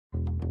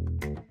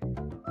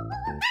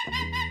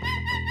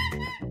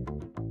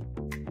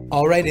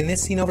Alright, in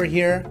this scene over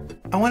here,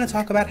 I want to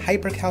talk about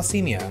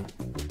hypercalcemia.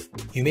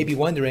 You may be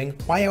wondering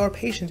why our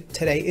patient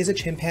today is a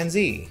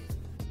chimpanzee,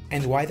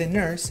 and why the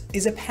nurse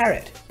is a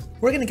parrot.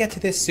 We're going to get to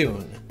this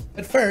soon,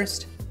 but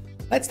first,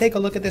 let's take a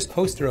look at this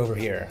poster over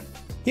here.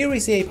 Here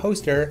we see a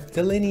poster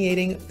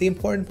delineating the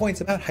important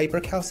points about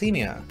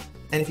hypercalcemia,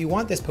 and if you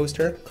want this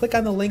poster, click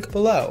on the link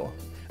below.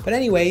 But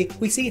anyway,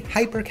 we see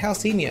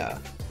hypercalcemia,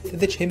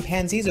 the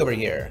chimpanzees over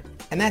here.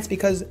 And that's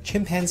because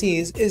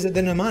chimpanzees is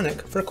the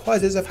mnemonic for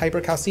causes of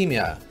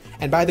hypercalcemia.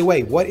 And by the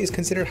way, what is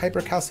considered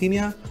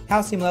hypercalcemia?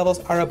 Calcium levels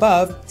are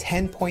above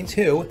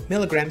 10.2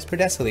 milligrams per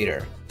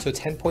deciliter. So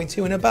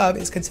 10.2 and above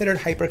is considered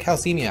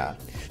hypercalcemia.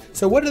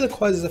 So what are the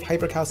causes of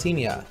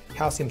hypercalcemia?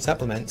 Calcium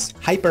supplements,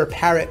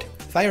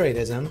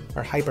 hyperparathyroidism,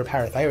 or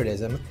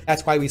hyperparathyroidism.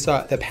 That's why we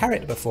saw the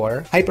parrot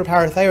before.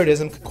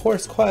 Hyperparathyroidism of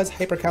course cause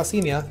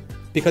hypercalcemia,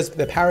 because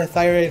the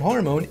parathyroid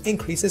hormone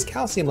increases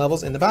calcium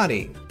levels in the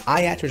body.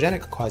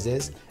 Iatrogenic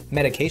causes,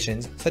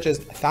 medications such as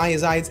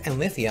thiazides and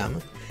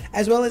lithium,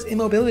 as well as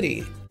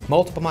immobility,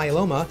 multiple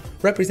myeloma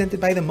represented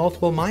by the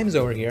multiple mimes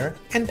over here,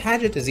 and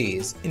Paget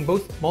disease. In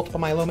both multiple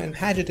myeloma and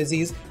Paget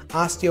disease,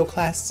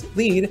 osteoclasts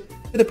lead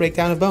to the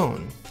breakdown of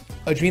bone.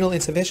 Adrenal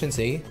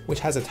insufficiency, which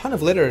has a ton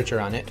of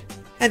literature on it,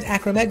 and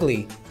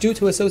acromegaly due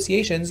to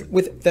associations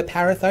with the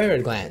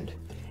parathyroid gland.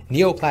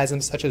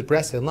 Neoplasms such as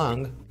breast and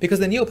lung, because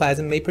the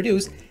neoplasm may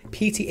produce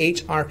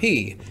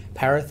PTHrP,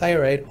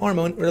 parathyroid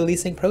hormone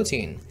releasing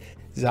protein.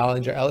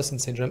 Zollinger-Ellison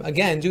syndrome,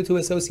 again due to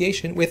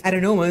association with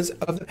adenomas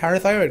of the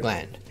parathyroid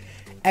gland.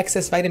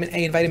 Excess vitamin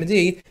A and vitamin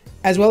D,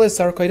 as well as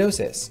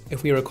sarcoidosis.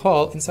 If we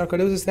recall, in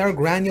sarcoidosis there are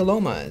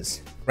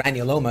granulomas.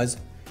 Granulomas,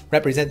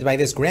 represented by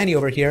this granny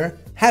over here,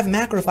 have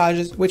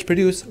macrophages which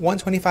produce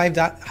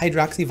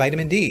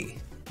 125-hydroxyvitamin D,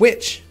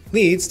 which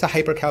leads to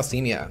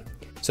hypercalcemia.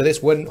 So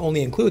this wouldn't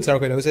only include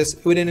sarcoidosis,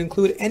 it would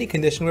include any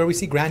condition where we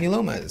see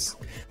granulomas.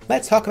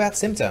 Let's talk about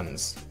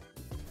symptoms.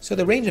 So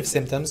the range of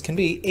symptoms can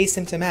be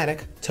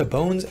asymptomatic to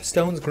bones,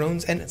 stones,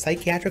 groans, and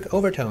psychiatric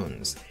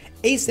overtones.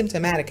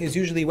 Asymptomatic is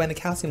usually when the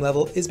calcium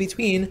level is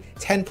between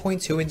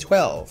 10.2 and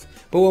 12,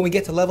 but when we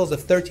get to levels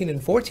of 13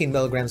 and 14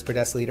 milligrams per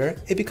deciliter,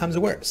 it becomes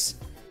worse.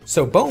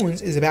 So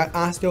bones is about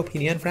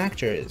osteopenia and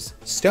fractures.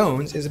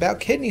 Stones is about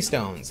kidney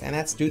stones, and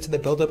that's due to the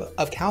buildup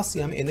of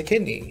calcium in the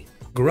kidney.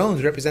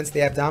 Groans represents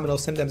the abdominal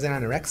symptoms and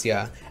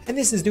anorexia, and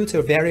this is due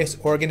to various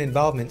organ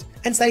involvement,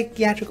 and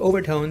psychiatric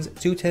overtones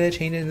due to the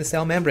change in the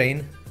cell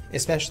membrane,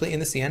 especially in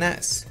the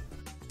CNS.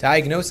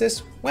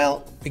 Diagnosis?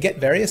 Well, we get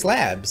various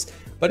labs,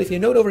 but if you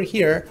note over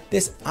here,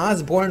 this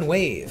Osborne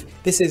wave,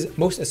 this is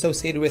most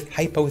associated with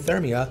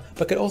hypothermia,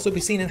 but could also be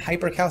seen in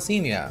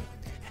hypercalcemia.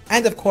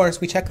 And of course,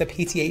 we check the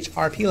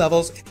PTHrP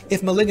levels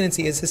if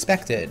malignancy is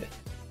suspected.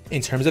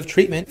 In terms of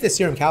treatment, if the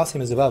serum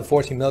calcium is above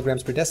 14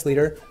 milligrams per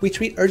deciliter, we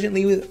treat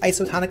urgently with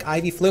isotonic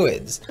IV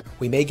fluids.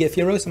 We may give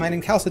furosemide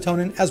and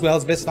calcitonin as well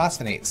as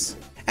bisphosphonates.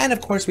 And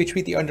of course, we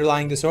treat the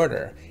underlying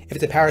disorder. If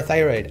it's a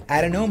parathyroid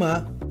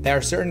adenoma, there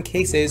are certain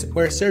cases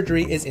where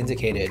surgery is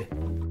indicated.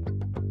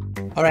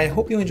 Alright, I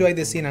hope you enjoyed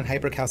this scene on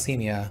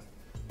hypercalcemia.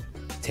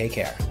 Take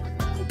care.